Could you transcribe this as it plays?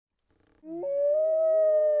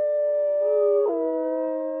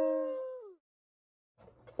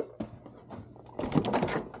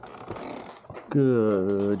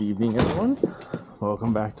Good evening, everyone.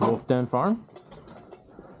 Welcome back to Wolf Den Farm.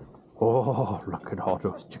 Oh, look at all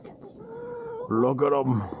those chickens. Look at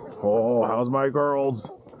them. Oh, how's my girls?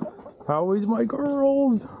 How is my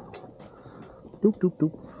girls? Doop, doop,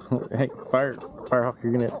 doop. Hey, Firehawk,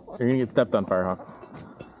 you're gonna get stepped on, Firehawk.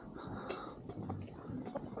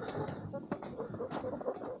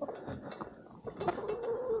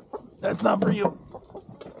 That's not for you.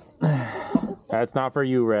 That's not for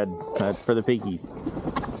you, Red. That's for the piggies.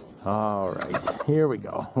 All right, here we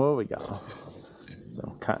go. What we got?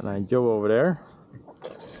 So, Cotton Eye Joe over there.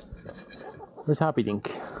 Where's Hoppy Dink?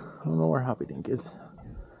 I don't know where Hoppy Dink is.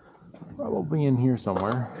 Probably in here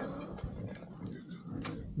somewhere.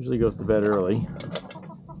 Usually goes to bed early.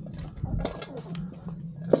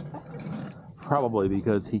 Probably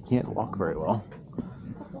because he can't walk very well.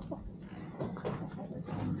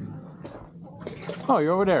 Oh,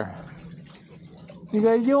 you're over there. What you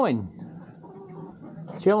guys doing?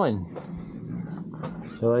 Chilling.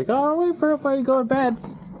 They're like, oh, wait for everybody to go to bed.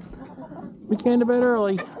 We came to bed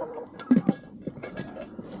early.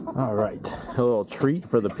 All right, a little treat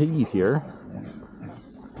for the piggies here.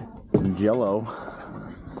 Some Jello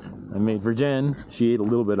I made for Jen. She ate a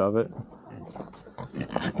little bit of it.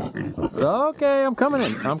 Okay, I'm coming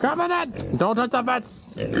in. I'm coming in. Don't touch the beds.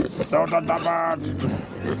 Don't touch the beds.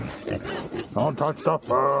 Don't touch the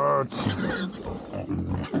birds.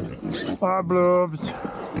 Ah, bloobs.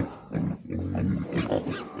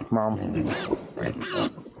 Mom.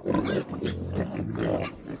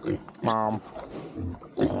 Mom.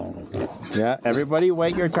 Yeah, everybody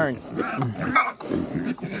wait your turn.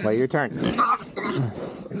 Wait your turn.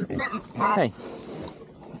 Hey.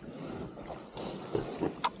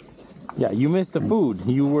 Yeah, you missed the food.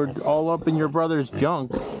 You were all up in your brother's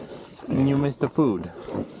junk and you missed the food.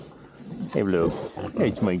 Hey, Bloobs. Hey,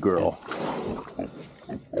 it's my girl.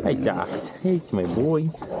 Hey, Socks. Hey, it's my boy.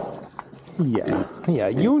 Yeah,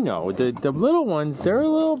 you know, the little ones, they're a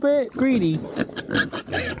little bit greedy.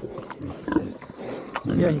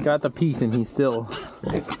 Yeah, he got the piece and he still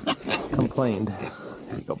complained.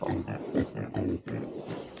 There you go, Bo.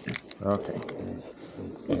 Okay.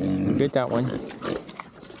 You get that one.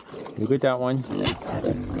 You get that one.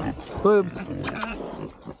 Bloobs.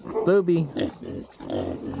 Bloobie.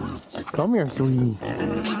 Come here, sweetie.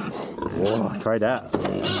 Whoa, try that.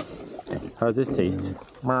 How's this taste?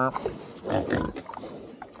 Try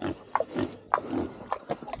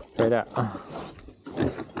that.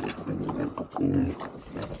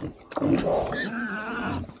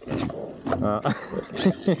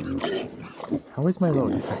 How is my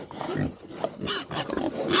load?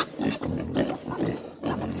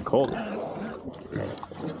 It's cold.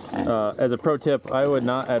 As a pro tip, I would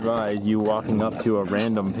not advise you walking up to a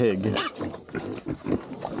random pig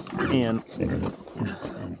and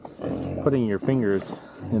putting your fingers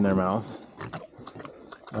in their mouth,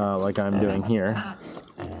 like I'm doing here.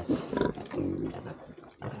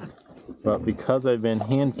 But because I've been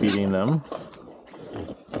hand feeding them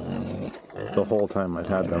the whole time I've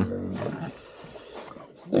had them,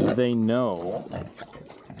 they know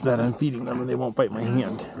that I'm feeding them and they won't bite my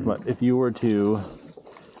hand. But if you were to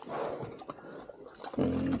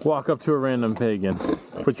walk up to a random pig and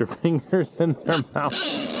put your fingers in their mouth,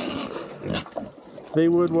 they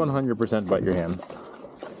would 100% bite your hand.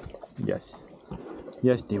 Yes.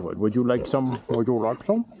 Yes, they would. Would you like some? Would you like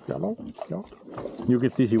some? Yellow? Yeah. You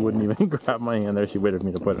could see she wouldn't even grab my hand there. She waited for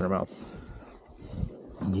me to put it in her mouth.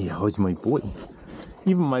 Yeah, who's my boy?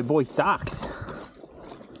 Even my boy Socks.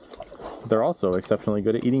 They're also exceptionally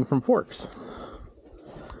good at eating from forks,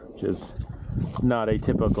 which is not a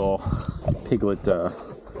typical piglet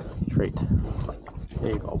trait.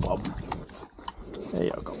 There you go, Bob. There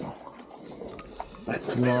you go.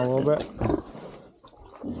 You want a little bit?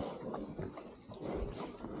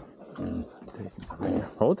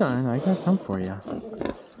 Hold on, I got some for you.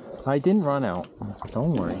 I didn't run out.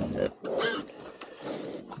 Don't worry.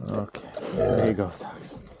 Okay, there you go,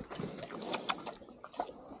 Socks.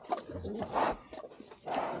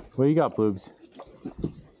 What do you got, Bloobs?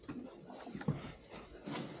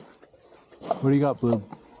 What do you got, Bloob?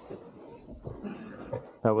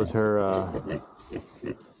 That was her,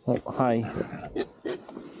 oh, hi.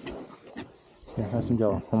 Here, have some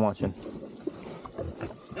Jello. I'm watching.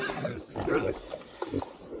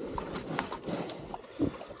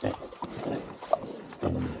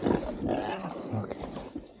 Okay.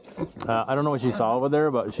 I don't know what she saw over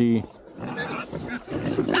there, but she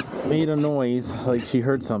made a noise like she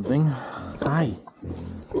heard something. Hi.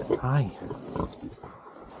 Hi.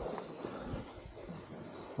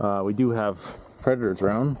 We do have predators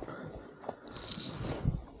around,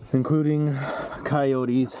 including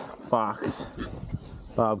coyotes, fox,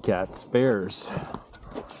 bobcats, bears,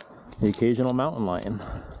 the occasional mountain lion.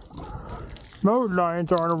 Mountain lions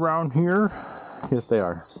aren't around here. Yes, they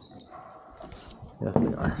are. Yes,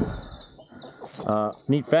 they are.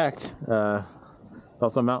 Neat fact,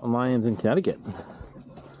 also mountain lions in Connecticut,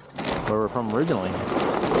 where we're from originally.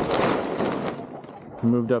 We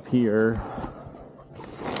moved up here.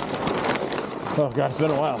 Oh God, it's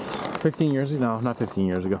been a while. 15 years ago? No, not 15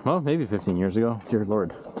 years ago. Well, maybe 15 years ago. Dear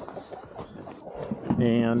Lord.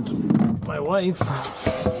 And my wife,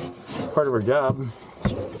 part of her job,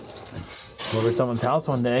 over at someone's house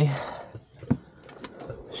one day.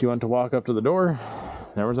 She went to walk up to the door.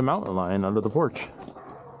 There was a mountain lion under the porch.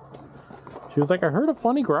 She was like, I heard a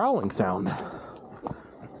funny growling sound. I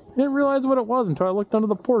didn't realize what it was until I looked under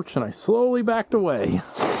the porch and I slowly backed away.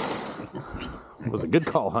 It was a good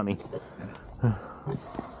call, honey.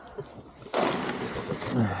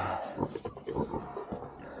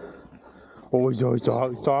 Always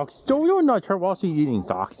socks. So you're not sure while she's eating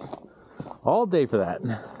socks. All day for that.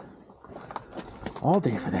 All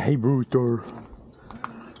day for that. Hey, Brewster.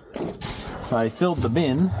 I filled the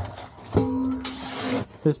bin.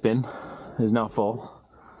 This bin is now full.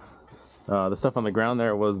 The stuff on the ground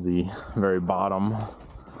there was the very bottom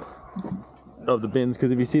of the bins,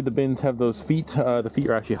 because if you see the bins have those feet, the feet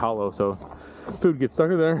are actually hollow, so food gets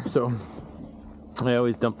stuck in there. So I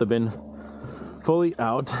always dump the bin fully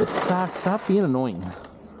out. Stop being annoying.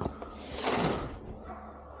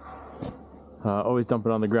 Always dump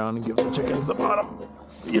it on the ground and give the chickens the bottom.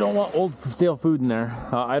 You don't want old stale food in there.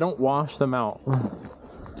 I don't wash them out.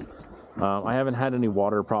 I haven't had any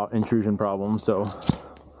water intrusion problems, so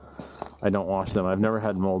I don't wash them. I've never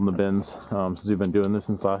had mold in the bins since we've been doing this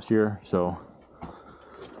since last year. So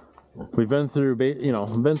we've been through,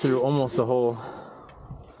 almost a whole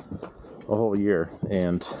year,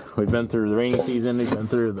 and we've been through the rainy season. We've been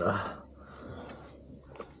through the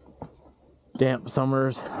damp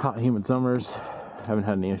summers, hot, humid summers. Haven't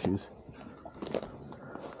had any issues.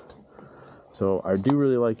 So I do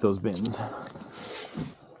really like those bins.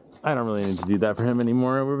 I don't really need to do that for him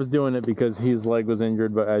anymore. I was doing it because his leg was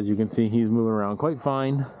injured, but as you can see, he's moving around quite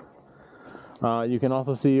fine. You can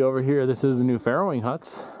also see over here, this is the new farrowing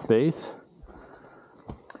huts base.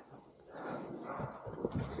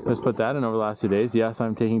 Just put that in over the last few days. Yes,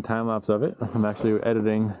 I'm taking time lapse of it. I'm actually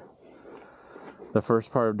editing the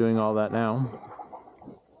first part of doing all that now.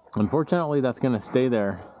 Unfortunately, that's going to stay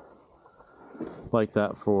there like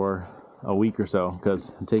that for a week or so,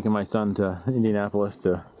 because I'm taking my son to Indianapolis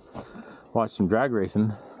to watch some drag racing,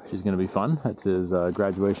 which is going to be fun. That's his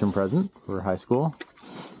graduation present for high school.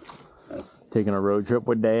 Taking a road trip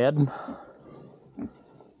with Dad.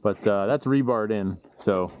 But that's rebarred in,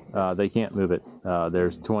 so they can't move it.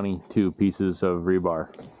 There's 22 pieces of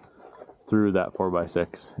rebar through that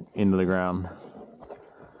 4x6 into the ground,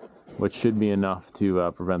 which should be enough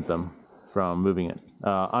to prevent them from moving it.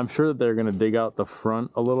 I'm sure that they're going to dig out the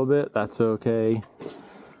front a little bit. That's okay.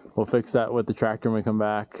 We'll fix that with the tractor when we come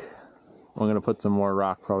back. I'm going to put some more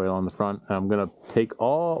rock probably along the front. And I'm going to take not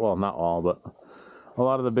all, but a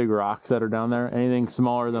lot of the big rocks that are down there. Anything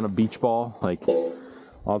smaller than a beach ball, like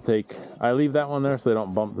I leave that one there so they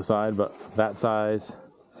don't bump the side, but that size,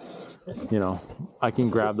 I can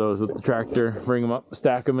grab those with the tractor, bring them up,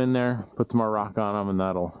 stack them in there, put some more rock on them, and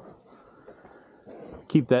that'll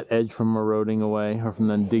keep that edge from eroding away or from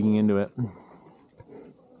them digging into it.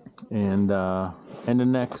 And not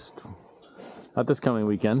this coming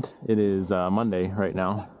weekend, it is Monday right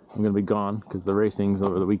now. I'm going to be gone because the racing's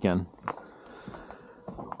over the weekend.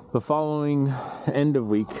 The following end of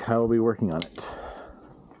week, I will be working on it.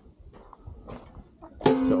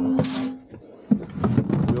 So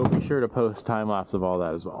we'll be sure to post time lapse of all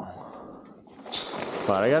that as well.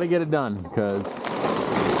 But I got to get it done because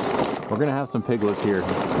we're going to have some piglets here.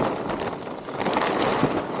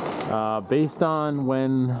 Based on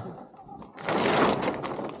when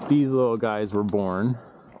these little guys were born,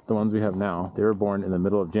 the ones we have now, they were born in the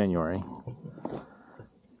middle of January.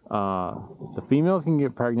 The females can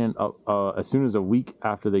get pregnant as soon as a week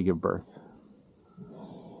after they give birth.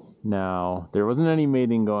 Now, there wasn't any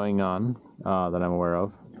mating going on that I'm aware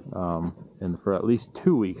of, and for at least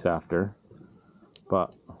 2 weeks after,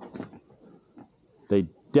 but they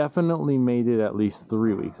definitely mated at least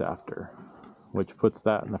 3 weeks after, which puts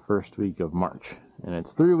that in the first week of March. And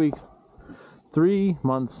it's 3 weeks, 3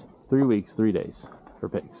 months, 3 weeks, 3 days for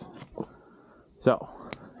pigs. So,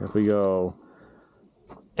 if we go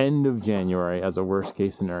end of January as a worst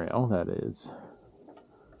case scenario, that is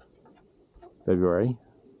February,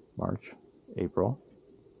 March, April,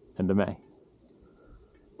 end of May.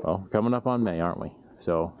 Well, we're coming up on May, aren't we?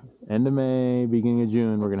 So end of May, beginning of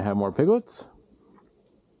June, we're gonna have more piglets,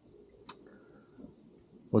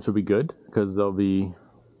 which will be good because it'll be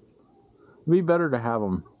better to have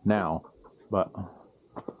them now, but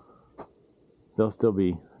they'll still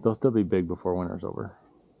be big before winter's over.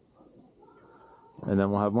 And then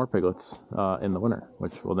we'll have more piglets in the winter,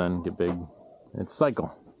 which will then get big. It's a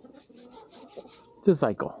cycle. It's a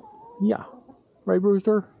cycle. Yeah. Right,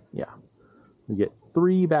 Brewster? Yeah. We get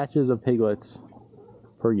 3 batches of piglets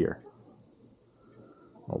per year.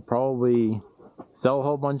 We'll probably sell a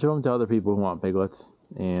whole bunch of them to other people who want piglets,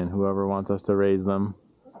 and whoever wants us to raise them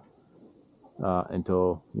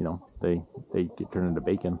until, you know, they get turned into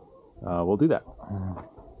bacon. We'll do that.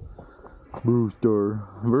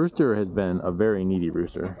 Brewster has been a very needy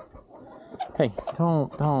rooster. Hey,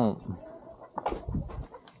 don't.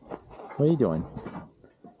 What are you doing?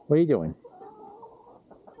 What are you doing?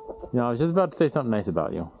 You know, I was just about to say something nice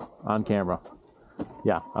about you on camera.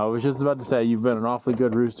 Yeah, I was just about to say you've been an awfully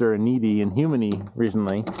good rooster and needy and humany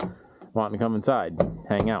recently, wanting to come inside,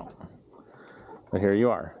 hang out. But here you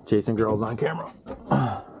are, chasing girls on camera.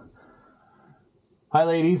 Hi,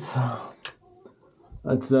 ladies.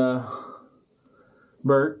 That's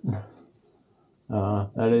Bert.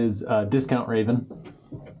 That is Discount Raven.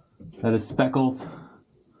 That is Speckles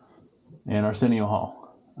and Arsenio Hall.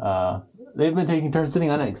 They've been taking turns sitting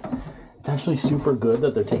on eggs. It's actually super good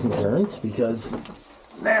that they're taking turns because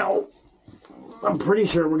now I'm pretty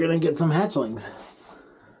sure we're gonna get some hatchlings.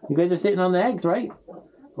 You guys are sitting on the eggs, right?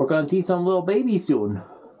 We're gonna see some little babies soon.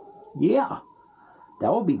 Yeah,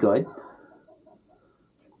 that will be good.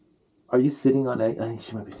 Are you sitting on egg? I think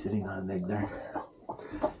she might be sitting on an egg there.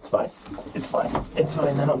 It's fine. It's fine. It's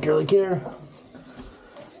fine. I don't really care.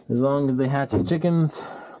 As long as they hatch the chickens.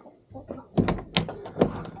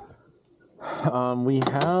 We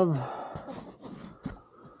have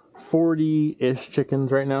 40-ish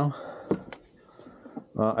chickens right now.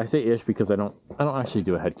 I say ish because I don't actually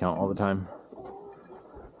do a head count all the time.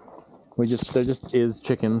 There just is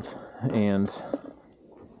chickens, and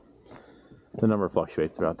the number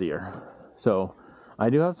fluctuates throughout the year. So I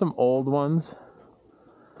do have some old ones.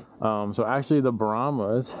 So actually the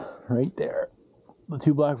Brahmas right there, the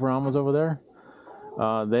 2 black Brahmas over there,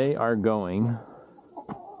 they are going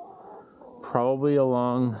probably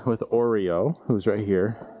along with Oreo, who's right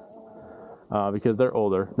here, because they're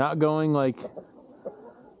older. Not going like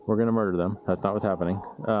we're gonna murder them. That's not what's happening.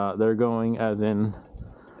 They're going as in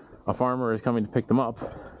a farmer is coming to pick them up.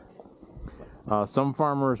 Some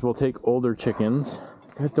farmers will take older chickens.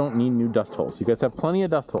 You guys don't need new dust holes. You guys have plenty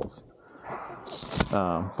of dust holes.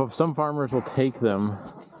 But some farmers will take them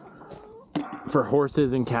for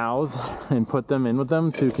horses and cows and put them in with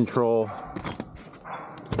them to control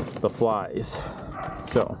the flies.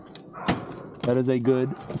 So that is a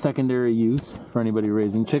good secondary use for anybody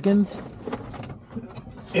raising chickens.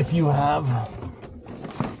 If you have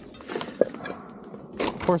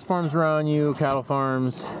horse farms around you, cattle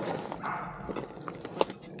farms,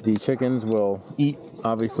 the chickens will eat,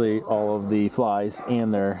 obviously, all of the flies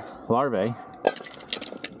and their larvae,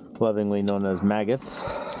 lovingly known as maggots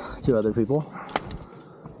to other people,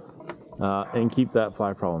 and keep that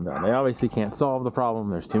fly problem down. They obviously can't solve the problem.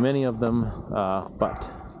 There's too many of them, but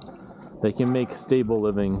they can make stable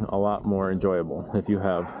living a lot more enjoyable if you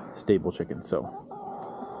have stable chickens. So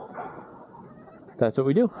that's what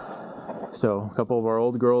we do. So a couple of our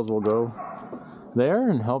old girls will go there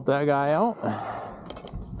and help that guy out.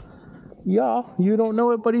 Yeah, you don't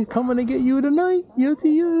know it, but he's coming to get you tonight. Yes,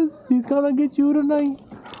 he is. He's gonna get you tonight.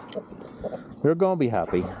 They're gonna be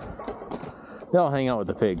happy. They'll hang out with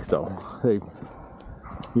the pigs, so they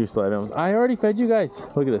used to let them. I already fed you guys.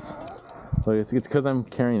 Look at this. Look, it's because I'm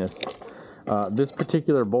carrying this. This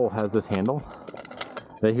particular bowl has this handle.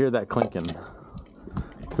 They hear that clinking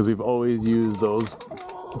because we've always used those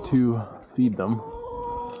to feed them.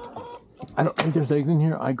 I don't think there's eggs in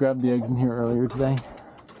here. I grabbed the eggs in here earlier today.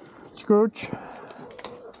 Scrooge,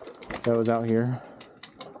 that was out here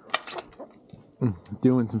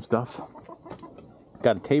doing some stuff.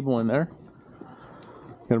 Got a table in there.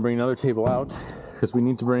 Gonna bring another table out because we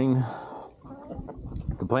need to bring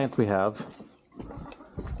the plants we have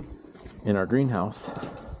in our greenhouse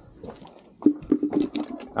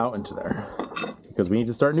out into there because we need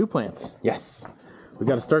to start new plants. Yes, we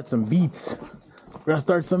got to start some beets. We're gonna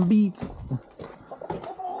start some beets.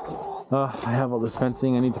 I have all this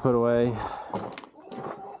fencing I need to put away.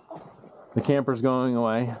 The camper's going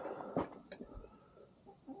away.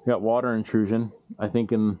 We got water intrusion, I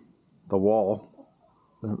think, in the wall.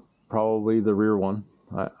 Probably the rear one.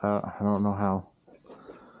 I don't know how.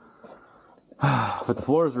 But the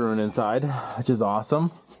floor is ruined inside, which is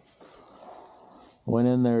awesome. Went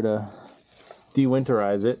in there to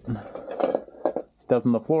de-winterize it. Stepped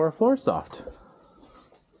on the floor. Floor's soft.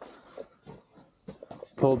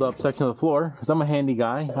 Pulled up section of the floor, because I'm a handy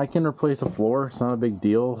guy. I can replace a floor. It's not a big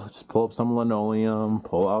deal. Just pull up some linoleum,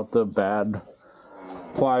 pull out the bad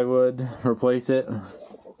plywood, replace it.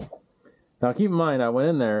 Now keep in mind, I went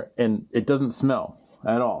in there and it doesn't smell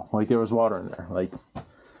at all. Like there was water in there. Like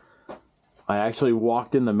I actually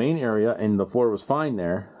walked in the main area and the floor was fine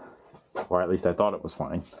there. Or at least I thought it was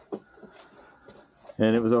fine.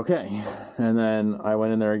 And it was okay. And then I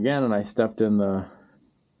went in there again and I stepped in the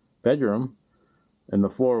bedroom. And the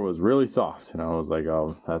floor was really soft, and I was like,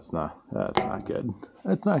 "Oh, that's not good.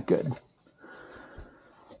 That's not good."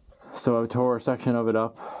 So I tore a section of it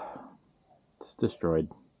up. It's destroyed.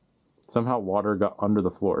 Somehow water got under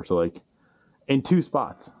the floor, so like in 2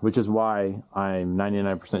 spots, which is why I'm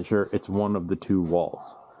 99% sure it's one of the 2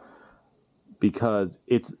 walls. Because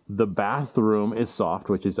it's the bathroom is soft,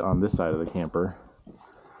 which is on this side of the camper.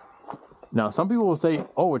 Now, some people will say,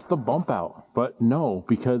 "Oh, it's the bump out," but no,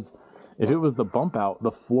 because if it was the bump out,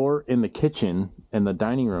 the floor in the kitchen and the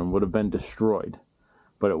dining room would have been destroyed,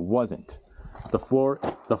 but it wasn't. The floor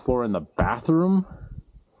in the bathroom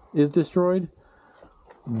is destroyed.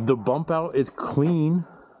 The bump out is clean,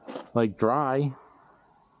 like dry.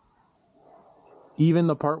 Even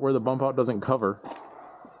the part where the bump out doesn't cover,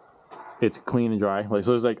 it's clean and dry. Like,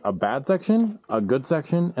 so there's like a bad section, a good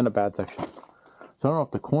section, and a bad section. So I don't know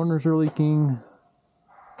if the corners are leaking.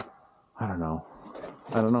 I don't know,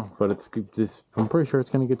 but I'm pretty sure it's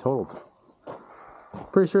going to get totaled.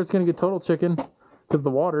 Pretty sure it's going to get totaled, chicken, because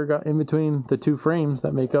the water got in between the 2 frames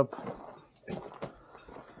that make up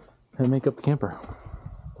the camper.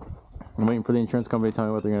 I'm waiting for the insurance company to tell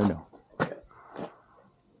me what they're going to do.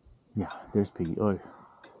 Yeah, there's Piggy. Oh,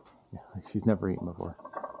 yeah, like she's never eaten before.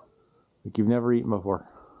 Like you've never eaten before.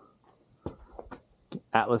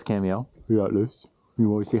 Atlas cameo. Hey, Atlas. You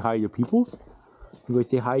want to say hi to your peoples? You want to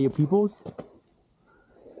say hi to your peoples?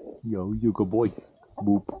 Yo, you good boy.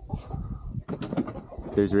 Boop.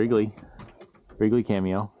 There's Wrigley. Wrigley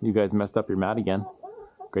cameo. You guys messed up your mat again.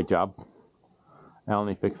 Great job. I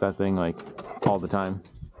only fix that thing like all the time.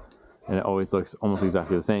 And it always looks almost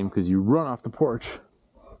exactly the same because you run off the porch.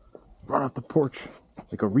 Run off the porch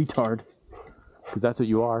like a retard. Because that's what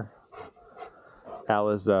you are.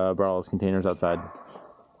 Alice brought all those containers outside.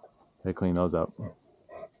 They clean those up.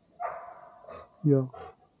 Yeah.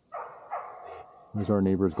 There's our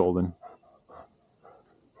neighbor's Golden.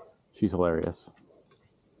 She's hilarious.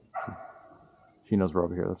 She knows we're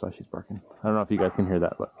over here. That's why she's barking. I don't know if you guys can hear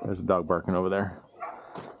that, but there's a dog barking over there.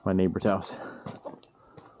 My neighbor's house.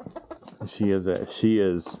 She is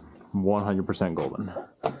 100% Golden. All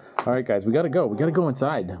right, guys, we gotta go. We gotta go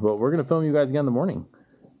inside, but we're gonna film you guys again in the morning.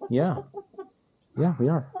 Yeah, we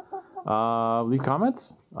are. Leave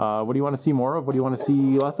comments. What do you want to see more of? What do you want to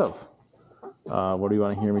see less of? What do you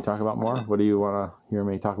want to hear me talk about more? What do you want to hear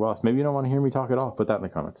me talk about less? Maybe you don't want to hear me talk at all. Put that in the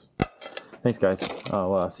comments. Thanks, guys.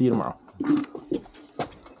 I'll see you tomorrow.